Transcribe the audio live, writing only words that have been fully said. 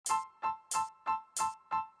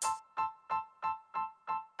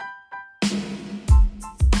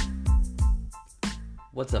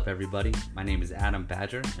What's up, everybody? My name is Adam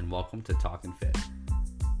Badger, and welcome to Talkin' Fit.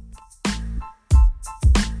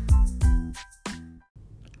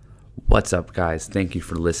 What's up, guys? Thank you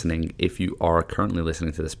for listening. If you are currently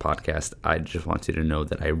listening to this podcast, I just want you to know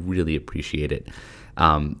that I really appreciate it.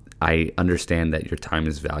 I understand that your time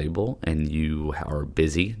is valuable and you are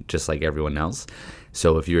busy just like everyone else.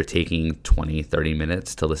 So if you're taking 20, 30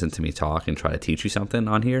 minutes to listen to me talk and try to teach you something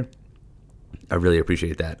on here, I really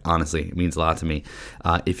appreciate that. Honestly, it means a lot to me.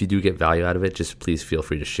 If you do get value out of it, just please feel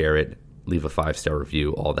free to share it, leave a 5-star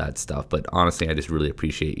review, all that stuff. But honestly, I just really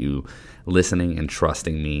appreciate you listening and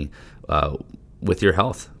trusting me with your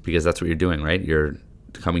health, because that's what you're doing, right? You're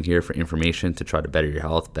coming here for information to try to better your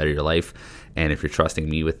health, better your life. And if you're trusting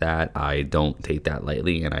me with that, I don't take that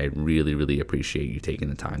lightly. And I really, really appreciate you taking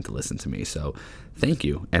the time to listen to me. So thank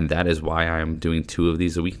you. And that is why I'm doing 2 of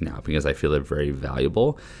these a week now, because I feel they're very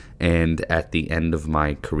valuable. And at the end of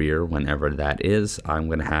my career, whenever that is, I'm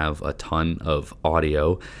going to have a ton of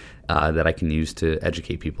audio that I can use to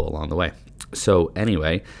educate people along the way. So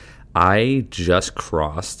anyway, I just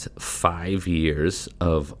crossed 5 years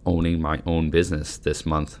of owning my own business this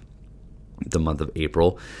month, the month of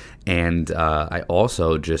April. And I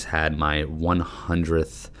also just had my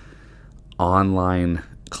 100th online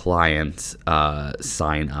client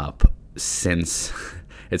sign up since,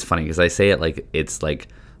 it's funny because I say it like it's like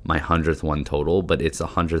my 100th one total, but it's the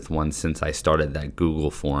 100th one since I started that Google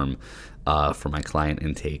form for my client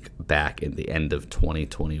intake back in the end of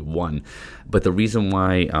 2021. But the reason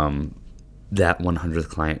why that 100th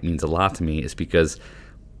client means a lot to me is because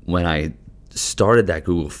when I started that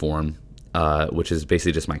Google form, which is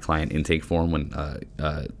basically just my client intake form when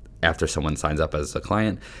after someone signs up as a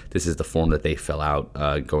client, this is the form that they fill out,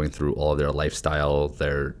 going through all of their lifestyle,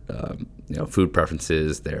 their food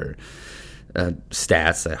preferences, their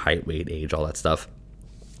stats, their height, weight, age, all that stuff.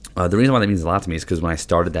 The reason why that means a lot to me is because when I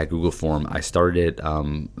started that Google form, I started it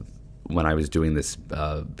when I was doing this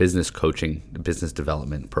business coaching, business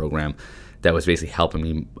development program that was basically helping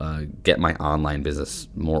me get my online business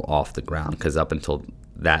more off the ground. Because up until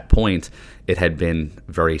that point, it had been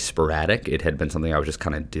very sporadic. It had been something I was just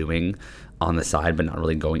kind of doing on the side, but not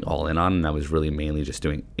really going all in on. And I was really mainly just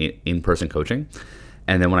doing in-person coaching.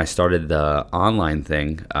 And then when I started the online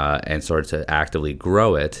thing and started to actively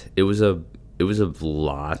grow it, it was a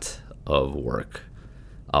lot of work,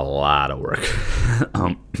 a lot of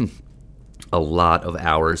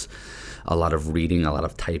hours, a lot of reading, a lot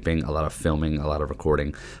of typing, a lot of filming, a lot of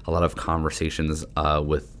recording, a lot of conversations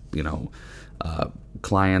with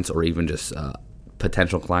clients or even just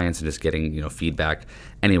potential clients and just getting feedback.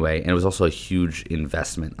 Anyway, and it was also a huge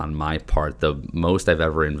investment on my part, the most I've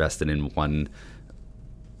ever invested in one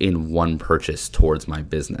purchase towards my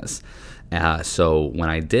business. So when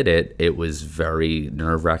I did it, it was very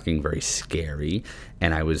nerve-wracking, very scary,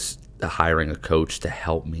 and I was hiring a coach to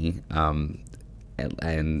help me, and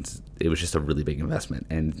it was just a really big investment.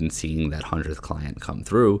 And seeing that 100th client come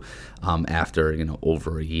through after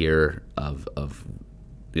over a year of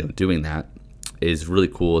doing that is really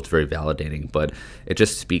cool. It's very validating, but it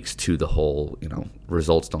just speaks to the whole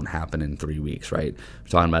results don't happen in 3 weeks, right? We're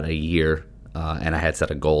talking about a year. And I had set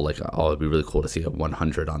a goal like, it'd be really cool to see a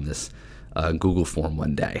 100 on this Google form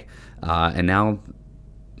one day. And now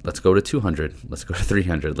let's go to 200. Let's go to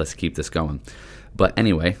 300. Let's keep this going. But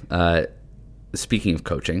anyway, speaking of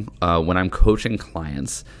coaching, when I'm coaching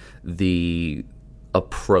clients, the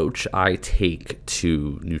approach I take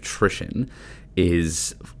to nutrition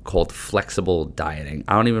is called flexible dieting.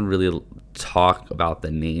 I don't even really talk about the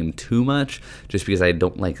name too much just because I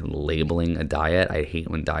don't like labeling a diet. I hate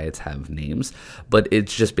when diets have names, but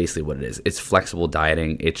it's just basically what it is. It's flexible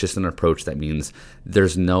dieting. It's just an approach that means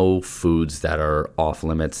there's no foods that are off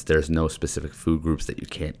limits. There's no specific food groups that you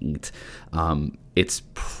can't eat. It's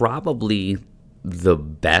probably the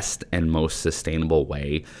best and most sustainable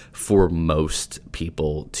way for most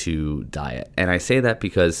people to diet. And I say that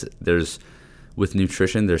because with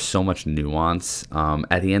nutrition, there's so much nuance.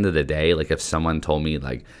 At the end of the day, like if someone told me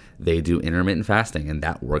like they do intermittent fasting and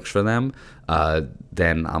that works for them,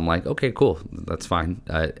 then I'm like, okay, cool, that's fine.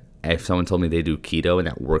 If someone told me they do keto and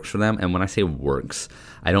that works for them, and when I say works,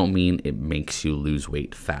 I don't mean it makes you lose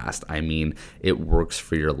weight fast. I mean it works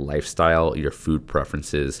for your lifestyle, your food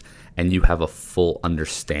preferences, and you have a full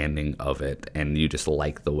understanding of it, and you just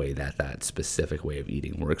like the way that specific way of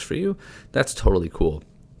eating works for you. That's totally cool.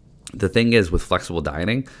 The thing is, with flexible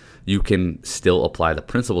dieting, you can still apply the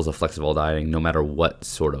principles of flexible dieting no matter what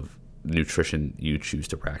sort of nutrition you choose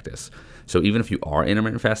to practice. So even if you are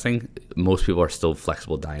intermittent fasting, most people are still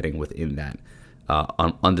flexible dieting within that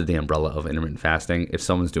under the umbrella of intermittent fasting. If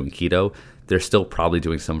someone's doing keto, they're still probably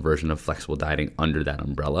doing some version of flexible dieting under that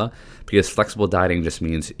umbrella, because flexible dieting just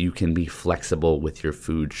means you can be flexible with your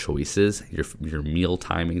food choices, your meal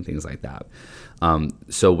timing, things like that.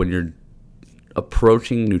 So when you're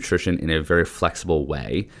approaching nutrition in a very flexible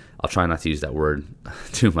way, I'll try not to use that word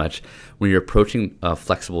too much. When you're approaching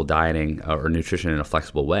flexible dieting or nutrition in a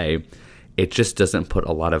flexible way, it just doesn't put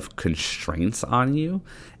a lot of constraints on you,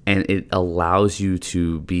 and it allows you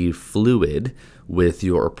to be fluid with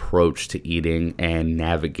your approach to eating and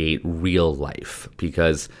navigate real life,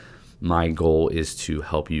 because my goal is to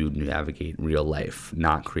help you navigate real life,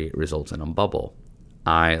 not create results in a bubble.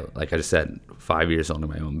 Like I just said, 5 years owning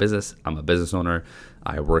my own business. I'm a business owner.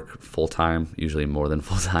 I work full-time, usually more than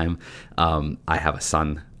full-time. I have a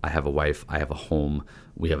son. I have a wife. I have a home.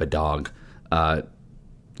 We have a dog.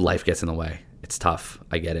 Life gets in the way. It's tough.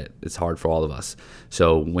 I get it. It's hard for all of us.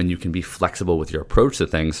 So when you can be flexible with your approach to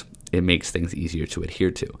things, it makes things easier to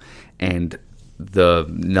adhere to. And the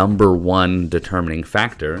number one determining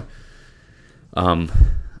factor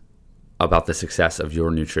about the success of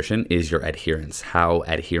your nutrition is your adherence, how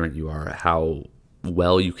adherent you are, how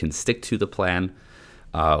well you can stick to the plan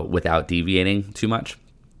without deviating too much.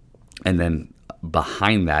 And then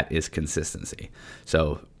behind that is consistency.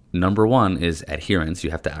 So number one is adherence.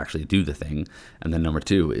 You have to actually do the thing. And then number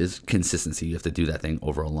two is consistency. You have to do that thing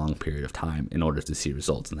over a long period of time in order to see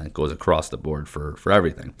results. And that goes across the board for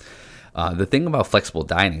everything. The thing about flexible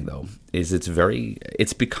dieting, though, is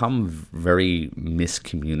it's become very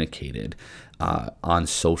miscommunicated on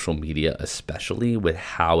social media, especially with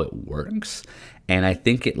how it works. And I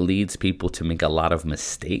think it leads people to make a lot of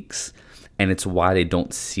mistakes, and it's why they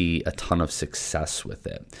don't see a ton of success with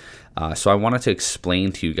it. So I wanted to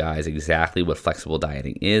explain to you guys exactly what flexible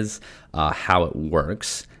dieting is, how it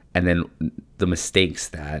works, and then the mistakes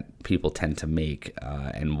that people tend to make,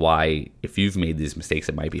 and why, if you've made these mistakes,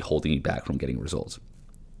 it might be holding you back from getting results.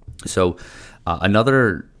 So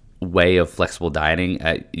another way of flexible dieting,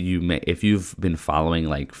 if you've been following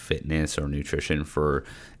like fitness or nutrition for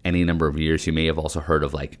any number of years, you may have also heard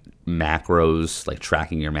of like macros, like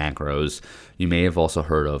tracking your macros. You may have also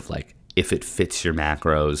heard of like if it fits your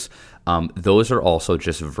macros. Those are also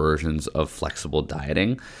just versions of flexible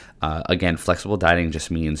dieting. Again, flexible dieting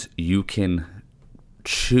just means you can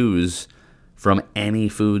choose from any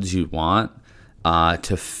foods you want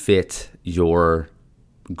to fit your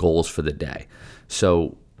goals for the day.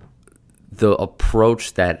 So the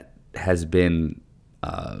approach that has been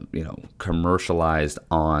commercialized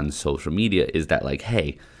on social media is that like,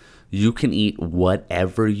 hey, you can eat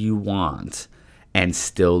whatever you want and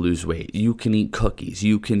still lose weight. You can eat cookies,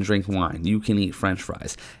 you can drink wine, you can eat French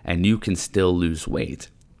fries, and you can still lose weight.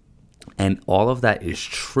 And all of that is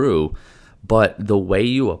true, but the way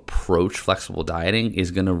you approach flexible dieting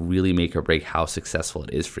is going to really make or break how successful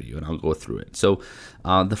it is for you, and I'll go through it. So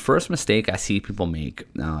the first mistake I see people make,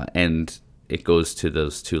 and it goes to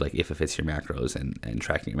those two, like if it fits your macros and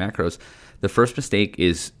tracking your macros. The first mistake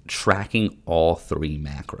is tracking all three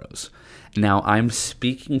macros. Now, I'm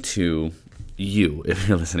speaking to you, if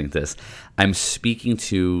you're listening to this. I'm speaking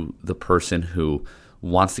to the person who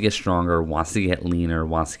wants to get stronger, wants to get leaner,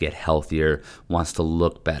 wants to get healthier, wants to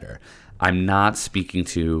look better. I'm not speaking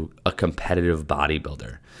to a competitive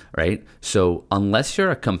bodybuilder, right? So unless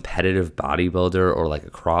you're a competitive bodybuilder or like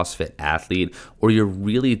a CrossFit athlete, or you're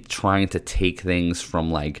really trying to take things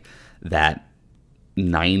from like that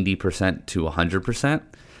 90% to 100%,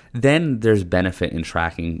 then there's benefit in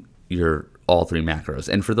tracking your all three macros.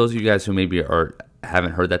 And for those of you guys who maybe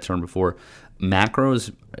haven't heard that term before,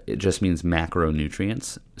 macros, it just means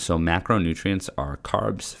macronutrients. So macronutrients are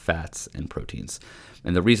carbs, fats, and proteins.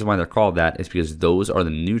 And the reason why they're called that is because those are the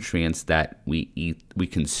nutrients that we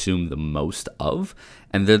consume the most of,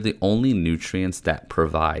 and they're the only nutrients that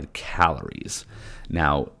provide calories.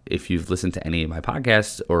 Now, if you've listened to any of my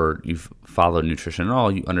podcasts or you've followed nutrition at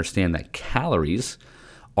all, you understand that calories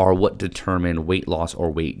are what determine weight loss or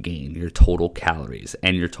weight gain, your total calories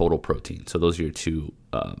and your total protein. So those are your two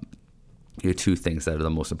things that are the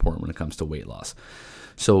most important when it comes to weight loss.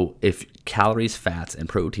 So if calories, fats, and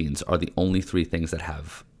proteins are the only three things that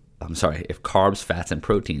have, if carbs, fats, and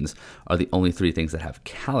proteins are the only three things that have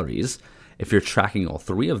calories, if you're tracking all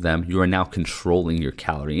three of them, you are now controlling your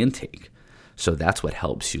calorie intake. So that's what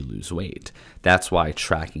helps you lose weight. That's why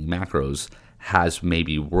tracking macros has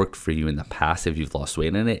maybe worked for you in the past if you've lost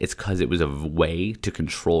weight in it. It's because it was a way to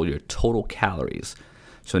control your total calories.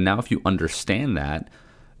 So now if you understand that,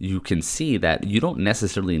 you can see that you don't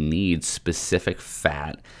necessarily need specific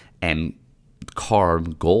fat and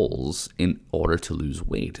carb goals in order to lose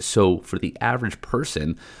weight. So for the average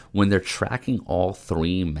person, when they're tracking all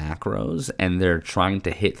 3 macros and they're trying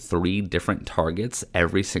to hit 3 different targets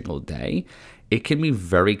every single day, it can be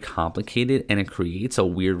very complicated, and it creates a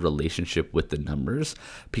weird relationship with the numbers,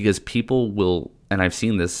 because people will, and I've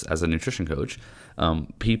seen this as a nutrition coach,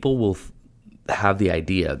 people will have the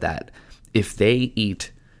idea that if they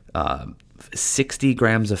eat 60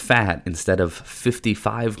 grams of fat instead of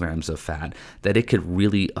 55 grams of fat, that it could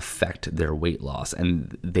really affect their weight loss,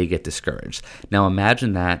 and they get discouraged. Now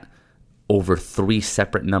imagine that over 3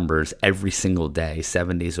 separate numbers every single day,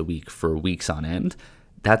 7 days a week for weeks on end.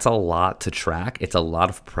 That's a lot to track. It's a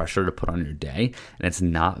lot of pressure to put on your day, and it's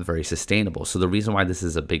not very sustainable. So the reason why this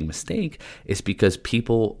is a big mistake is because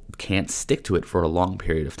people can't stick to it for a long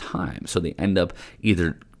period of time. So they end up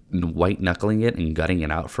either white knuckling it and gutting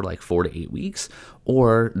it out for like 4 to 8 weeks,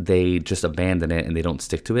 or they just abandon it and they don't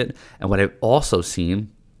stick to it. And what I've also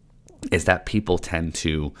seen is that people tend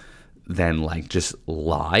to then like just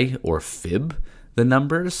lie or fib the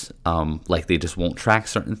numbers, like they just won't track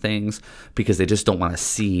certain things because they just don't want to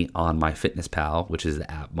see on MyFitnessPal, which is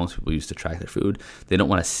the app most people use to track their food. They don't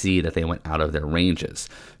want to see that they went out of their ranges.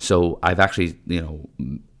 So I've actually,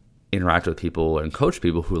 interacted with people and coached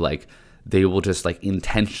people who like, they will just like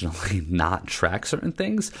intentionally not track certain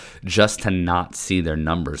things just to not see their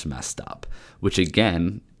numbers messed up, which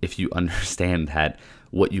again, if you understand that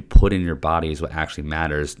what you put in your body is what actually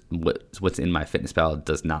matters, what's in MyFitnessPal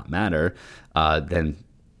does not matter, then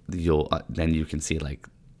you can see like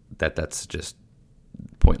that's just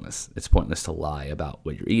pointless. It's pointless to lie about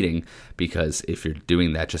what you're eating, because if you're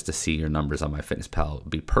doing that just to see your numbers on MyFitnessPal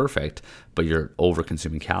be perfect, but you're over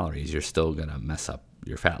consuming calories, you're still gonna mess up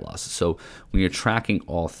your fat loss. So when you're tracking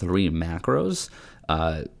all 3 macros,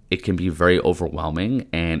 it can be very overwhelming,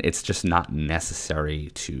 and it's just not necessary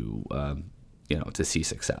to to see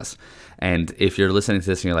success. And if you're listening to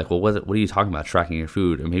this and you're like, well, what are you talking about, tracking your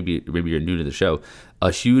food? Or maybe you're new to the show. A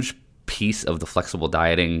huge piece of the flexible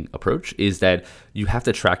dieting approach is that you have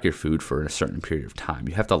to track your food for a certain period of time.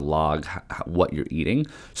 You have to log what you're eating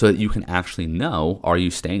so that you can actually know, are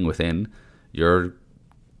you staying within your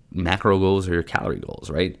macro goals or your calorie goals,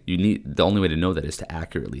 right? The only way to know that is to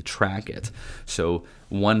accurately track it. So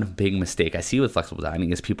one big mistake I see with flexible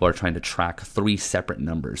dieting is people are trying to track 3 separate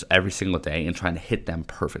numbers every single day and trying to hit them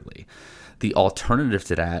perfectly. The alternative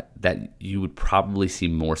to that you would probably see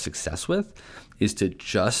more success with is to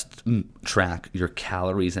just track your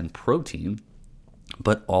calories and protein,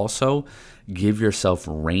 but also give yourself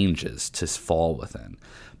ranges to fall within,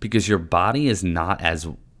 because your body is not as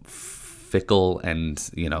fickle and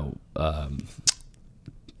I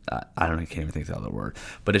can't even think of the other word,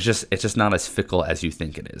 but it's just not as fickle as you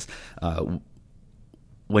think it is.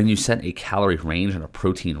 When you set a calorie range and a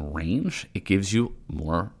protein range, it gives you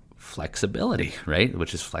more flexibility, right?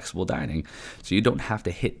 Which is flexible dieting. So you don't have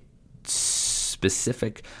to hit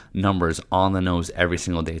specific numbers on the nose every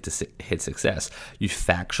single day to hit success. You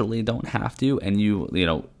factually don't have to, and you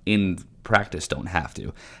in practice don't have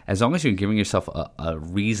to. As long as you're giving yourself a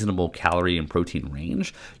reasonable calorie and protein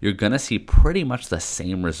range, you're going to see pretty much the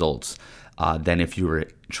same results than if you were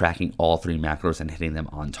tracking all 3 macros and hitting them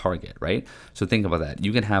on target, right? So think about that.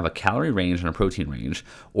 You can have a calorie range and a protein range,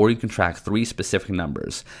 or you can track 3 specific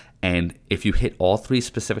numbers. And if you hit all 3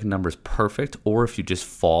 specific numbers perfect, or if you just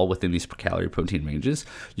fall within these calorie protein ranges,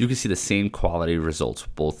 you can see the same quality results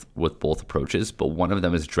with both approaches, but one of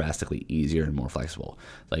them is drastically easier and more flexible.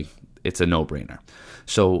 Like, it's a no-brainer.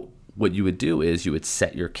 So what you would do is you would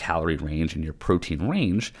set your calorie range and your protein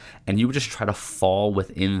range, and you would just try to fall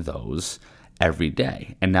within those every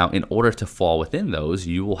day. And now in order to fall within those,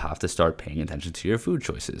 you will have to start paying attention to your food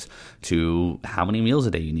choices, to how many meals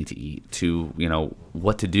a day you need to eat, to,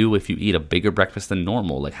 what to do if you eat a bigger breakfast than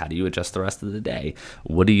normal. Like, how do you adjust the rest of the day?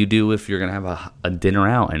 What do you do if you're going to have a dinner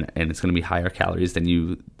out and it's going to be higher calories than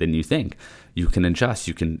you think? You can adjust.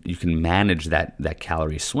 You can manage that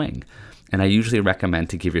calorie swing. And I usually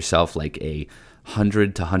recommend to give yourself like a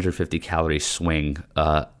 100 to 150 calorie swing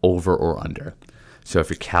over or under. So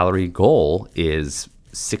if your calorie goal is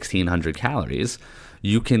 1,600 calories,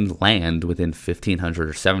 you can land within 1,500 or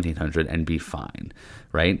 1,700 and be fine,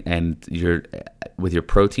 right? And with your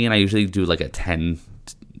protein, I usually do like a 10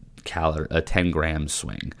 gram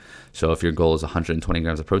swing. So if your goal is 120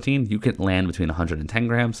 grams of protein, you can land between 110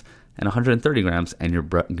 grams and 130 grams, and you're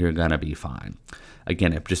gonna be fine.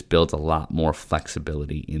 Again, it just builds a lot more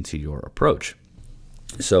flexibility into your approach.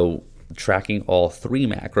 So tracking all 3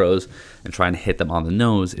 macros and trying to hit them on the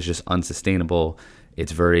nose is just unsustainable.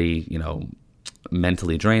 It's very,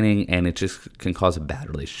 mentally draining, and it just can cause a bad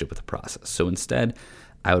relationship with the process. So instead,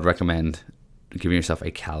 I would recommend giving yourself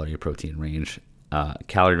a calorie protein range,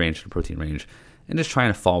 calorie range and protein range, and just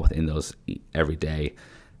trying to fall within those every day.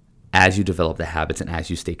 As you develop the habits and as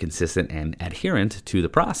you stay consistent and adherent to the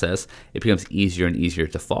process, it becomes easier and easier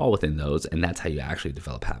to fall within those, and that's how you actually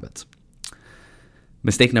develop habits.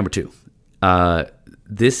 Mistake number 2.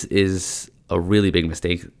 This is a really big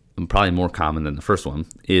mistake, and probably more common than the first one,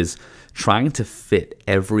 is trying to fit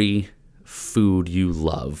every food you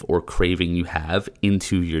love or craving you have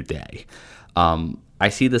into your day. I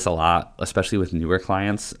see this a lot, especially with newer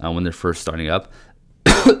clients when they're first starting up,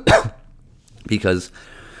 because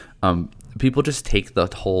people just take the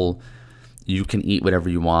whole you can eat whatever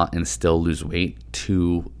you want and still lose weight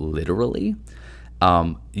too literally.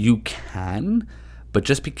 You can, but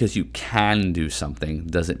just because you can do something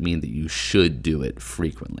doesn't mean that you should do it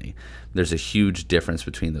frequently. There's a huge difference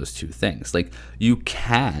between those two things. Like, you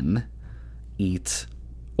can eat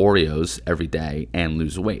Oreos every day and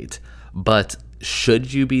lose weight, but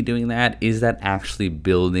should you be doing that? Is that actually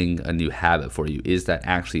building a new habit for you? Is that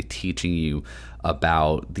actually teaching you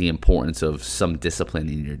about the importance of some discipline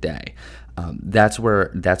in your day? That's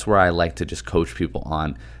where I like to just coach people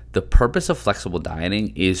on. The purpose of flexible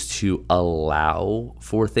dieting is to allow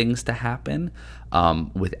for things to happen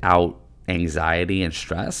without anxiety and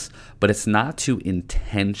stress, but it's not to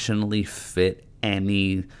intentionally fit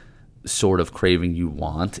any sort of craving you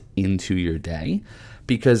want into your day,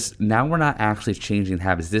 because now we're not actually changing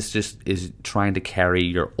habits. This just is trying to carry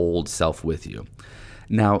your old self with you.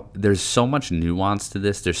 Now, there's so much nuance to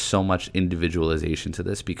this. There's so much individualization to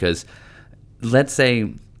this, because let's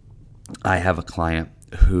say I have a client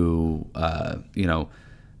who,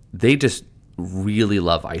 they just really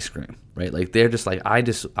love ice cream, right? Like, they're just like,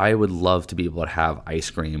 I would love to be able to have ice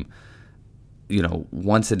cream,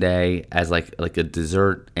 once a day as like a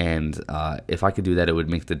dessert. And if I could do that, it would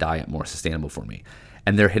make the diet more sustainable for me.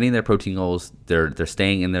 And they're hitting their protein goals. They're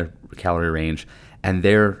staying in their calorie range, and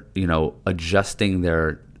they're, adjusting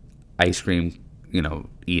their ice cream,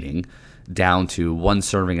 eating down to one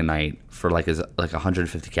serving a night for like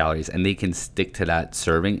 150 calories, and they can stick to that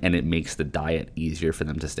serving, and it makes the diet easier for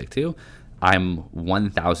them to stick to. I'm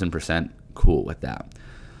 1000% cool with that.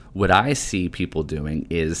 What I see people doing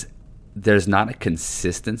is there's not a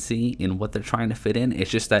consistency in what they're trying to fit in.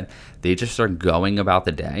 It's just that they just start going about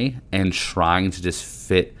the day and trying to just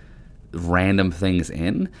fit random things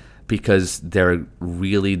in, because they're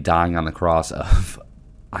really dying on the cross of,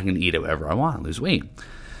 I can eat it whatever I want and lose weight.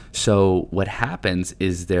 So what happens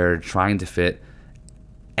is they're trying to fit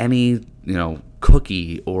any,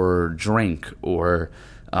 cookie or drink or,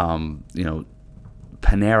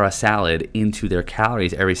 Panera salad into their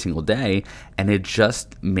calories every single day, and it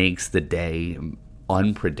just makes the day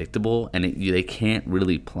unpredictable, and they can't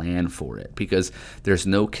really plan for it because there's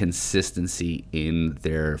no consistency in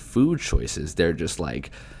their food choices. They're just like,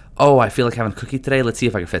 oh, I feel like having a cookie today. Let's see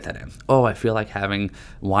if I can fit that in. Oh, I feel like having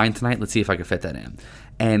wine tonight. Let's see if I can fit that in.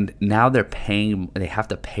 And now they have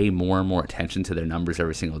to pay more and more attention to their numbers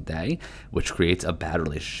every single day, which creates a bad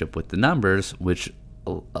relationship with the numbers, which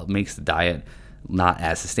makes the diet not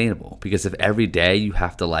as sustainable. Because if every day you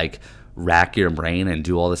have to rack your brain and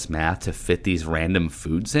do all this math to fit these random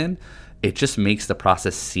foods in, it just makes the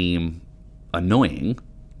process seem annoying.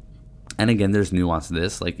 And again, there's nuance to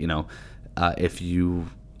this. If you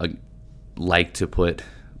like to put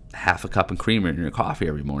half a cup of creamer in your coffee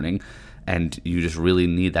every morning, and you just really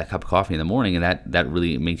need that cup of coffee in the morning, and that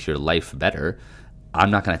really makes your life better, I'm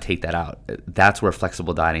not going to take that out. That's where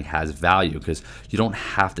flexible dieting has value, because you don't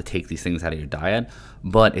have to take these things out of your diet,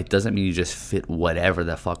 but it doesn't mean you just fit whatever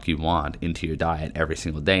the fuck you want into your diet every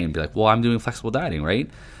single day and be like, well, I'm doing flexible dieting, right?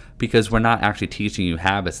 Because we're not actually teaching you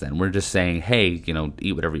habits then. We're just saying, hey,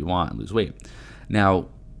 eat whatever you want and lose weight. Now,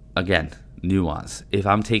 again, nuance. If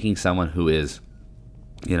I'm taking someone who is,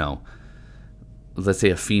 let's say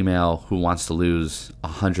a female who wants to lose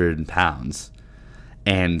 100 pounds,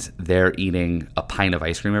 and they're eating a pint of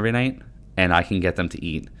ice cream every night, and I can get them to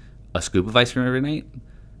eat a scoop of ice cream every night,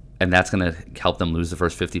 and that's going to help them lose the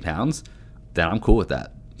first 50 pounds, then I'm cool with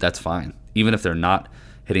that. That's fine. Even if they're not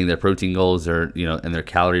hitting their protein goals, or, and their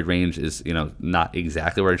calorie range is, not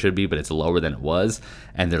exactly where it should be, but it's lower than it was,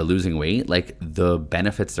 and they're losing weight, the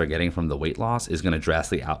benefits they're getting from the weight loss is going to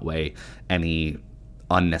drastically outweigh any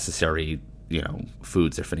unnecessary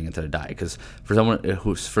foods they're fitting into their diet. Because for someone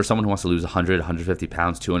who wants to lose 100, 150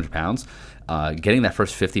 pounds, 200 pounds, getting that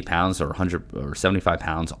first 50 pounds or 100 or 75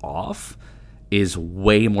 pounds off is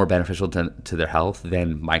way more beneficial to their health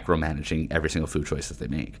than micromanaging every single food choice that they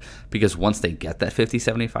make. Because once they get that 50,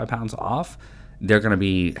 75 pounds off, they're going to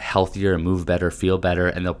be healthier, move better, feel better,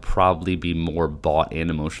 and they'll probably be more bought in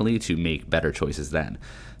emotionally to make better choices then.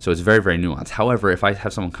 So it's very, very nuanced. However, if I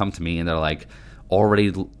have someone come to me and they're like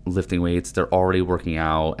already lifting weights, they're already working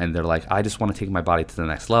out, and they're like, I just want to take my body to the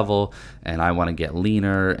next level, and I want to get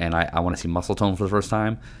leaner, and I want to see muscle tone for the first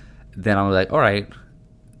time, then I'm like, all right,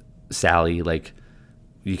 Sally, like,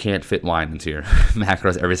 you can't fit wine into your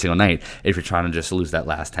macros every single night if you're trying to just lose that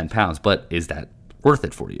last 10 pounds. But is that worth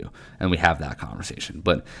it for you? And we have that conversation.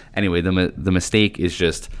 But anyway, the mistake is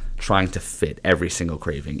just trying to fit every single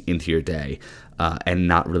craving into your day and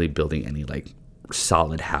not really building any like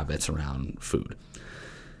solid habits around food.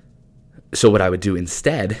 So what I would do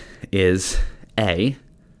instead is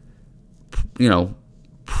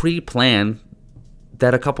pre-plan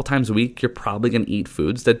that a couple times a week you're probably going to eat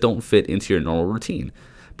foods that don't fit into your normal routine.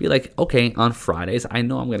 Be like, okay, on Fridays, I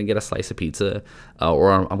know I'm going to get a slice of pizza,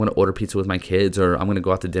 or I'm going to order pizza with my kids, or I'm going to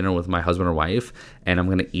go out to dinner with my husband or wife, and I'm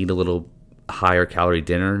going to eat a little higher calorie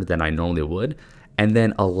dinner than I normally would, and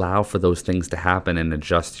then allow for those things to happen and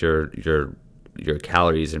adjust your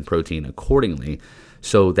calories and protein accordingly,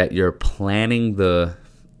 so that you're planning the,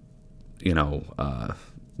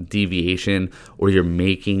 deviation, or you're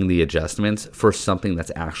making the adjustments for something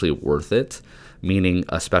that's actually worth it, meaning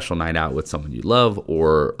a special night out with someone you love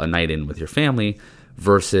or a night in with your family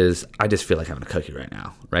versus I just feel like having a cookie right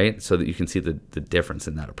now, right? So that you can see the difference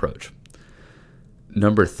in that approach.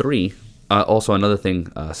 Number 3, another thing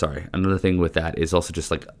with that is also just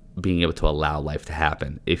like being able to allow life to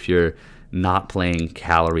happen. If you're not playing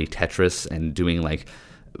calorie Tetris and doing like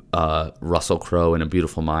Russell Crowe in A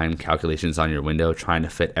Beautiful Mind calculations on your window, trying to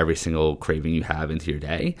fit every single craving you have into your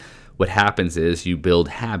day, what happens is you build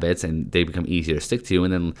habits and they become easier to stick to.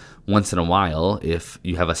 And then once in a while, if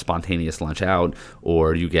you have a spontaneous lunch out,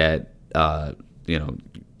 or you get,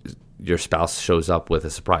 your spouse shows up with a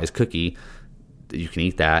surprise cookie, you can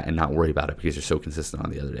eat that and not worry about it because you're so consistent on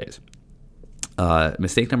the other days.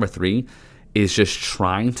 Mistake number 3 is just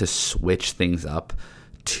trying to switch things up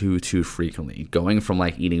too frequently, going from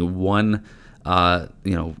like eating one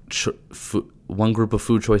group of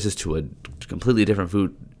food choices to a completely different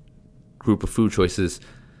group of food choices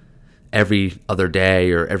every other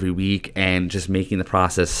day or every week, and just making the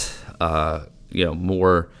process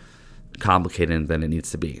more complicated than it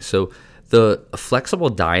needs to be. So the flexible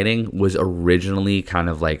dieting was originally kind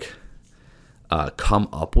of like come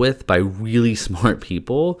up with by really smart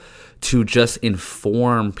people to just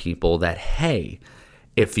inform people that, hey,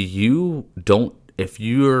 if your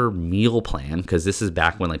meal plan, because this is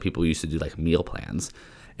back when like people used to do like meal plans,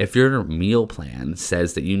 if your meal plan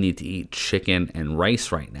says that you need to eat chicken and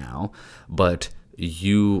rice right now, but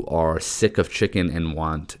you are sick of chicken and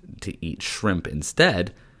want to eat shrimp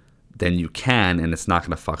instead, then you can, and it's not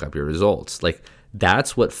going to fuck up your results. Like,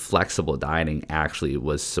 that's what flexible dieting actually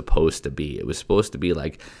was supposed to be. It was supposed to be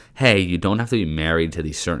like, hey, you don't have to be married to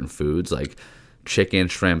these certain foods like chicken,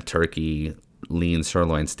 shrimp, turkey, lean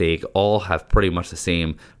sirloin steak, all have pretty much the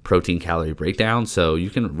same protein calorie breakdown, so you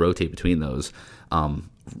can rotate between those.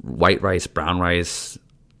 White rice, brown rice,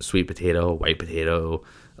 sweet potato, white potato,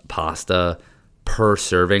 pasta per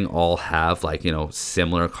serving all have like,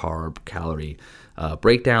 similar carb calorie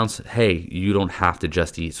breakdowns. Hey, you don't have to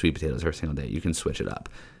just eat sweet potatoes every single day. You can switch it up.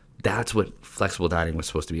 That's what flexible dieting was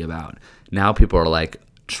supposed to be about. Now people are like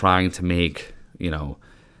trying to make,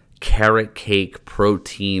 carrot cake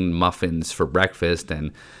protein muffins for breakfast,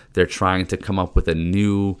 and they're trying to come up with a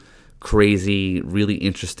new crazy, really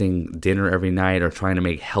interesting dinner every night, or trying to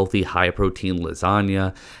make healthy, high protein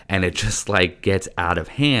lasagna, and it just like gets out of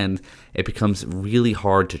hand. It becomes really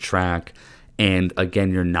hard to track. And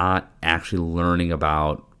again, you're not actually learning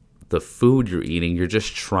about the food you're eating. You're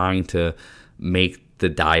just trying to make the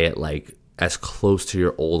diet like as close to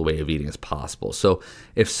your old way of eating as possible. So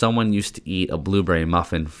if someone used to eat a blueberry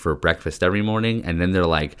muffin for breakfast every morning, and then they're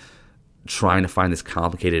like trying to find this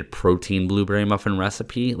complicated protein blueberry muffin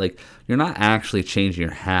recipe, like, you're not actually changing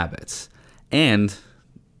your habits. And,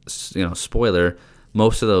 spoiler,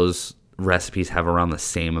 most of those recipes have around the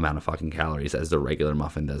same amount of fucking calories as the regular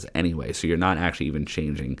muffin does anyway. So you're not actually even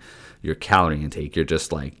changing your calorie intake. You're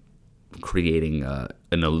just like creating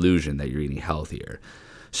an illusion that you're eating healthier.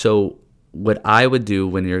 So what I would do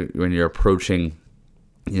when you're approaching,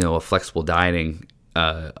 a flexible dieting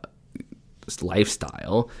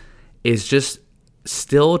lifestyle is just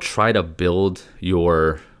still try to build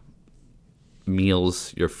your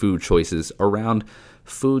meals, your food choices around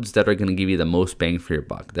foods that are going to give you the most bang for your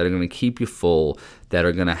buck, that are going to keep you full, that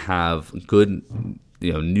are going to have good,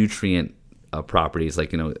 nutrient properties,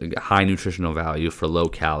 like, high nutritional value for low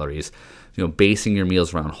calories, basing your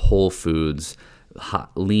meals around whole foods,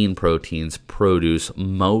 lean proteins, produce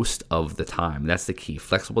most of the time. That's the key.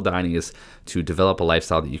 Flexible dieting is to develop a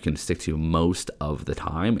lifestyle that you can stick to most of the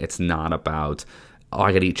time. It's not about, oh,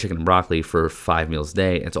 I got to eat chicken and broccoli for 5 meals a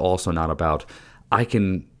day. It's also not about, I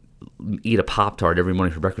can eat a Pop-Tart every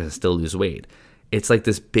morning for breakfast and still lose weight. It's like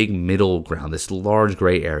this big middle ground, this large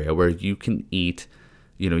gray area where you can eat,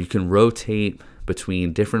 you can rotate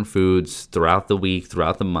between different foods throughout the week,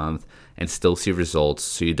 throughout the month, and still see results.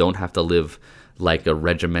 So you don't have to live like a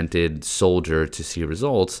regimented soldier to see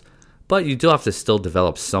results, but you do have to still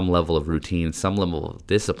develop some level of routine, some level of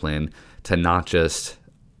discipline to not just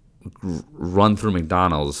run through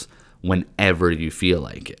McDonald's whenever you feel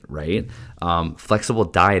like it, right? Flexible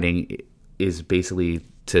dieting is basically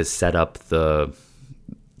to set up the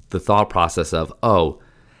thought process of, oh,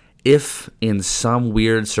 if in some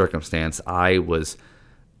weird circumstance I was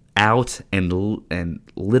out and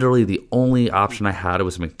literally the only option I had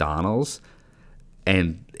was McDonald's,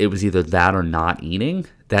 and it was either that or not eating,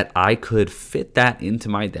 that I could fit that into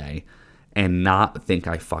my day and not think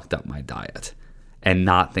I fucked up my diet and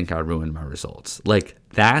not think I ruined my results. Like,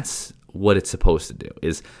 that's what it's supposed to do,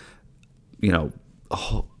 is,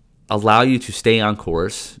 allow you to stay on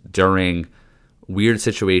course during weird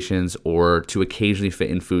situations or to occasionally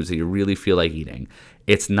fit in foods that you really feel like eating.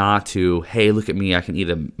 It's not to, hey, look at me, I can eat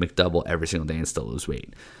a McDouble every single day and still lose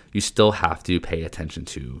weight. You still have to pay attention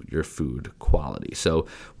to your food quality. So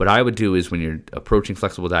what I would do is, when you're approaching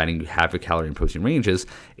flexible dieting, you have your calorie and protein ranges,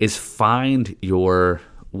 is find your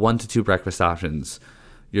 1 to 2 breakfast options,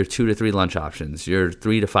 your 2 to 3 lunch options, your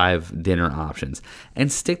 3 to 5 dinner options,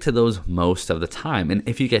 and stick to those most of the time. And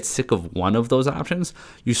if you get sick of one of those options,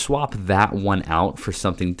 you swap that one out for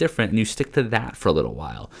something different and you stick to that for a little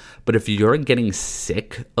while. But if you're getting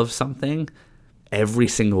sick of something every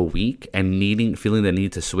single week and feeling the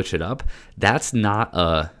need to switch it up, that's not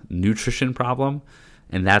a nutrition problem,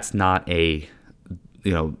 and that's not a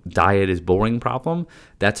diet is boring problem.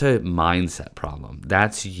 That's a mindset problem.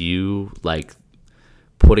 That's you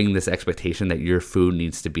putting this expectation that your food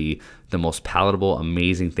needs to be the most palatable,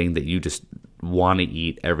 amazing thing that you just want to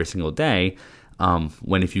eat every single day.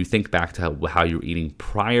 When if you think back to how you were eating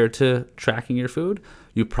prior to tracking your food,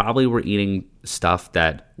 you probably were eating stuff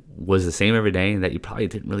that was the same every day and that you probably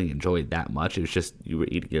didn't really enjoy that much. It was just you were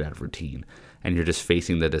eating it out of routine, and you're just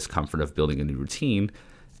facing the discomfort of building a new routine.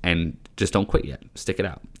 And just don't quit yet. Stick it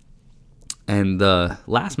out. And the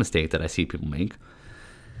last mistake that I see people make,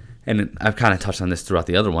 and I've kind of touched on this throughout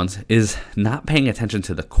the other ones, is not paying attention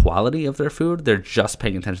to the quality of their food. They're just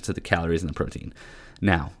paying attention to the calories and the protein.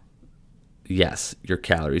 Now, yes, your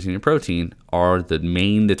calories and your protein are the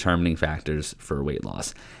main determining factors for weight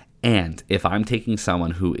loss. And if I'm taking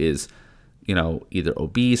someone who is, either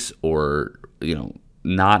obese or,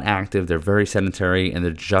 not active, they're very sedentary, and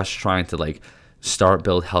they're just trying to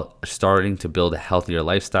starting to build a healthier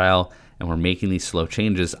lifestyle, and we're making these slow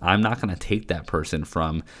changes, I'm not going to take that person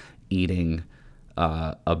from eating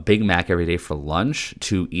a Big Mac every day for lunch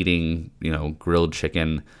to eating, grilled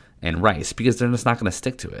chicken and rice, because they're just not going to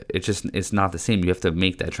stick to it. It's not the same. You have to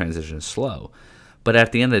make that transition slow. But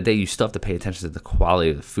at the end of the day, you still have to pay attention to the quality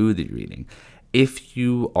of the food that you're eating. If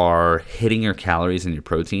you are hitting your calories and your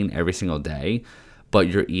protein every single day, but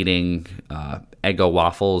you're eating Eggo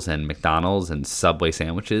waffles and McDonald's and Subway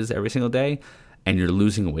sandwiches every single day, and you're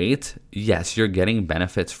losing weight, yes, you're getting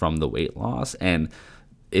benefits from the weight loss. And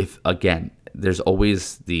there's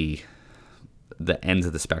always the ends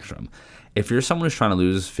of the spectrum. If you're someone who's trying to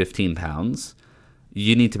lose 15 pounds,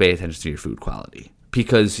 you need to pay attention to your food quality,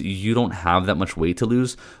 because you don't have that much weight to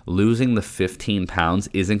lose. Losing the 15 pounds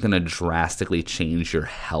isn't going to drastically change your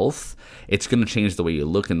health. It's going to change the way you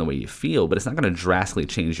look and the way you feel, but it's not going to drastically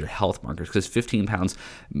change your health markers, because 15 pounds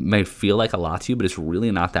may feel like a lot to you, but it's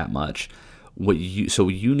really not that much. So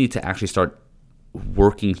you need to actually start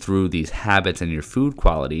working through these habits and your food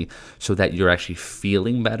quality so that you're actually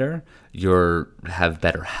feeling better, have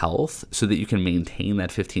better health, so that you can maintain that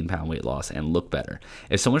 15-pound weight loss and look better.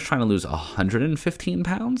 If someone's trying to lose 115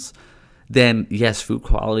 pounds, then yes, food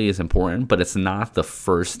quality is important, but it's not the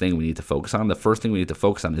first thing we need to focus on. The first thing we need to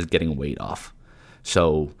focus on is getting weight off.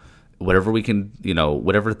 So whatever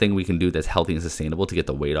thing we can do that's healthy and sustainable to get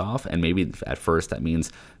the weight off, and maybe at first that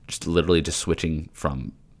means just literally just switching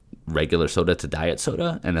from regular soda to diet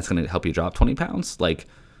soda, and that's going to help you drop 20 pounds,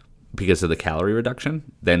 because of the calorie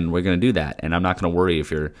reduction, then we're going to do that. And I'm not going to worry if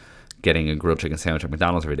you're getting a grilled chicken sandwich at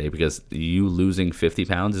McDonald's every day, because you losing 50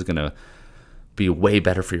 pounds is going to be way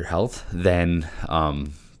better for your health than,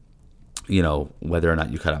 whether or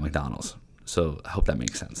not you cut out McDonald's. So I hope that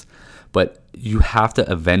makes sense. But you have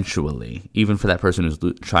to eventually, even for that person who's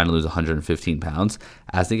trying to lose 115 pounds,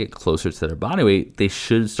 as they get closer to their body weight, they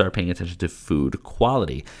should start paying attention to food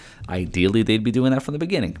quality. Ideally, they'd be doing that from the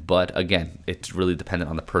beginning. But again, it's really dependent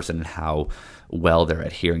on the person and how well they're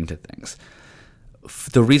adhering to things.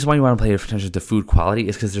 The reason why you want to pay attention to food quality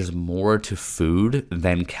is because there's more to food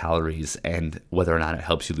than calories and whether or not it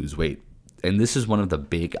helps you lose weight. And this is one of the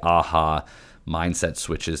big aha mindset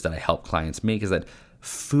switches that I help clients make, is that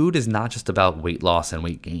food is not just about weight loss and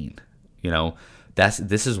weight gain.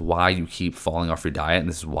 This is why you keep falling off your diet, and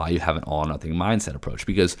this is why you have an all or nothing mindset approach,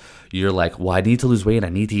 because you're like, well, I need to lose weight, I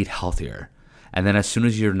need to eat healthier. And then as soon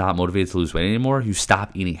as you're not motivated to lose weight anymore, you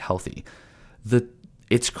stop eating healthy.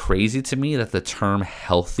 It's crazy to me that the term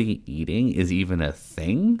healthy eating is even a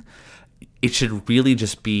thing. It should really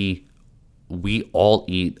just be, we all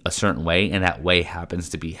eat a certain way, and that way happens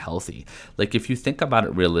to be healthy. Like, if you think about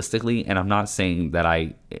it realistically, and I'm not saying that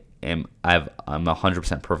I'm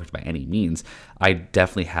 100% perfect by any means. I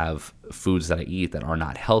definitely have foods that I eat that are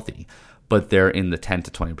not healthy, but they're in the 10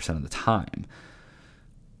 to 20% of the time.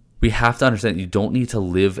 We have to understand that you don't need to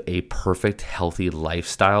live a perfect, healthy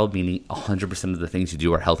lifestyle, meaning 100% of the things you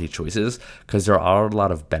do are healthy choices, because there are a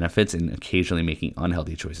lot of benefits in occasionally making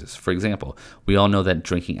unhealthy choices. For example, we all know that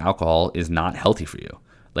drinking alcohol is not healthy for you.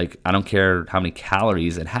 Like, I don't care how many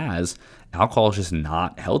calories it has, alcohol is just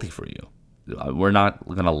not healthy for you. We're not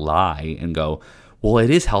going to lie and go, well,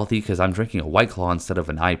 it is healthy because I'm drinking a White Claw instead of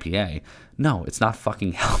an IPA. No, it's not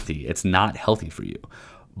fucking healthy. It's not healthy for you.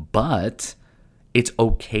 But it's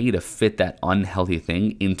okay to fit that unhealthy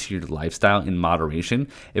thing into your lifestyle in moderation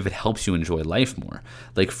if it helps you enjoy life more.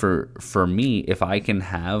 Like, for me, if I can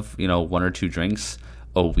have, 1 or 2 drinks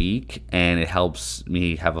a week and it helps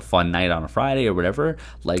me have a fun night on a Friday or whatever,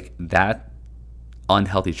 like, that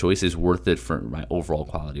unhealthy choice is worth it for my overall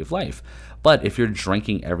quality of life. But if you're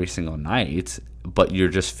drinking every single night, but you're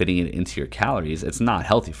just fitting it into your calories, it's not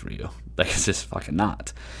healthy for you. Like, it's just fucking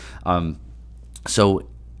not. So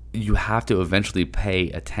you have to eventually pay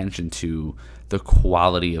attention to the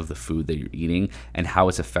quality of the food that you're eating and how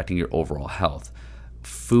it's affecting your overall health.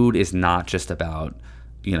 Food is not just about,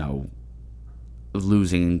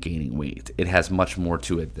 losing and gaining weight. It has much more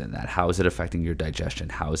to it than that. How is it affecting your digestion?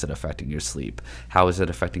 How is it affecting your sleep? How is it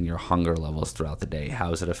affecting your hunger levels throughout the day?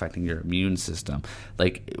 How is it affecting your immune system?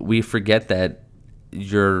 Like, we forget that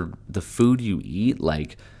the food you eat,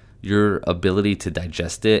 like, your ability to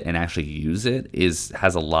digest it and actually use it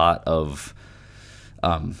has a lot of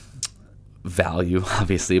value,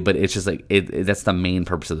 obviously, but it's just like that's the main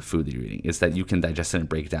purpose of the food that you're eating, is that you can digest it and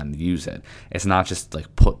break it down and use it. It's not just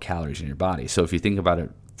like put calories in your body. So if you think about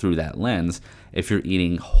it through that lens, if you're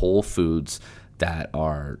eating whole foods that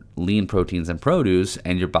are lean proteins and produce,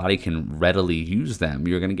 and your body can readily use them,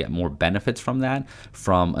 you're going to get more benefits from that,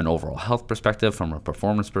 from an overall health perspective, from a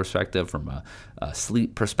performance perspective, from a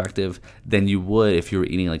sleep perspective, than you would if you were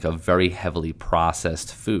eating like a very heavily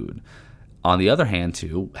processed food. On the other hand,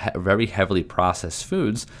 too, very heavily processed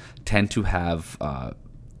foods tend to have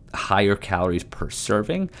higher calories per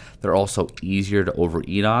serving. They're also easier to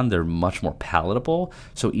overeat on. They're much more palatable.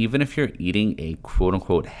 So even if you're eating a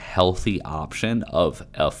quote-unquote healthy option of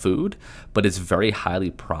a food, but it's very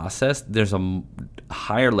highly processed, there's a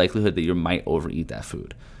higher likelihood that you might overeat that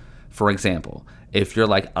food. For example, if you're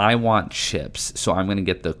like, I want chips, so I'm going to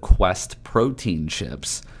get the Quest protein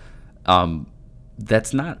chips,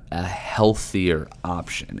 that's not a healthier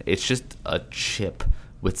option. It's just a chip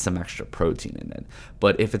with some extra protein in it.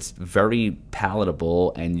 But if it's very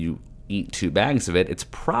palatable and you eat 2 bags of it, it's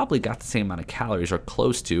probably got the same amount of calories or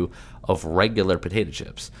close to of regular potato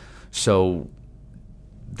chips. So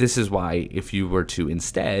this is why if you were to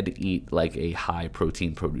instead eat like a high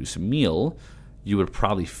protein produce meal, you would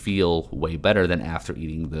probably feel way better than after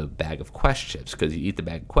eating the bag of Quest chips. Because you eat the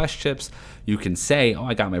bag of Quest chips, you can say, oh,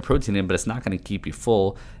 I got my protein in, but it's not going to keep you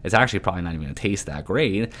full. It's actually probably not even going to taste that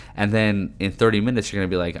great. And then in 30 minutes, you're going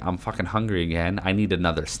to be like, I'm fucking hungry again. I need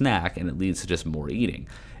another snack. And it leads to just more eating.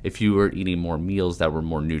 If you were eating more meals that were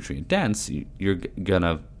more nutrient dense,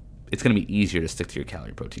 it's going to be easier to stick to your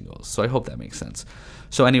calorie protein goals. So I hope that makes sense.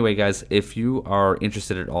 So anyway, guys, if you are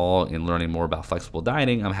interested at all in learning more about flexible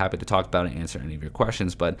dieting, I'm happy to talk about it and answer any of your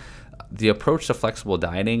questions. But the approach to flexible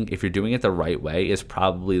dieting, if you're doing it the right way, is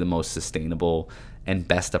probably the most sustainable and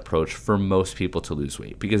best approach for most people to lose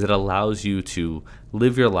weight, because it allows you to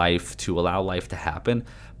live your life, to allow life to happen,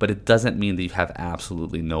 but it doesn't mean that you have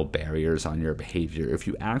absolutely no barriers on your behavior. If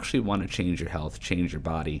you actually want to change your health, change your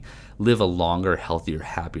body, live a longer, healthier,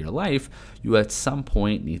 happier life, you at some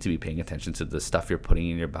point need to be paying attention to the stuff you're putting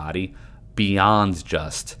in your body beyond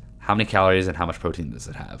just how many calories and how much protein does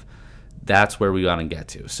it have. That's where we want to get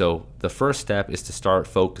to. So the first step is to start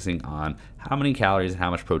focusing on how many calories and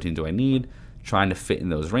how much protein do I need, trying to fit in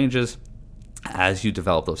those ranges. As you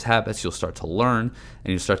develop those habits, you'll start to learn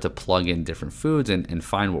and you start to plug in different foods and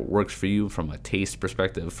find what works for you from a taste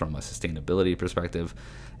perspective, from a sustainability perspective,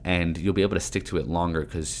 and you'll be able to stick to it longer,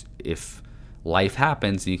 because if life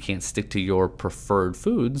happens and you can't stick to your preferred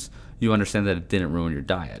foods, you understand that it didn't ruin your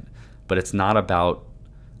diet. But it's not about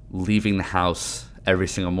leaving the house every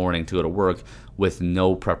single morning to go to work with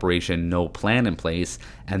no preparation, no plan in place,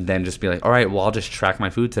 and then just be like, all right, well, I'll just track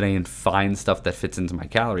my food today and find stuff that fits into my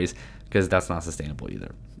calories, because that's not sustainable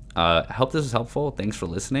either. I hope this was helpful. Thanks for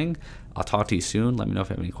listening. I'll talk to you soon. Let me know if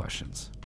you have any questions.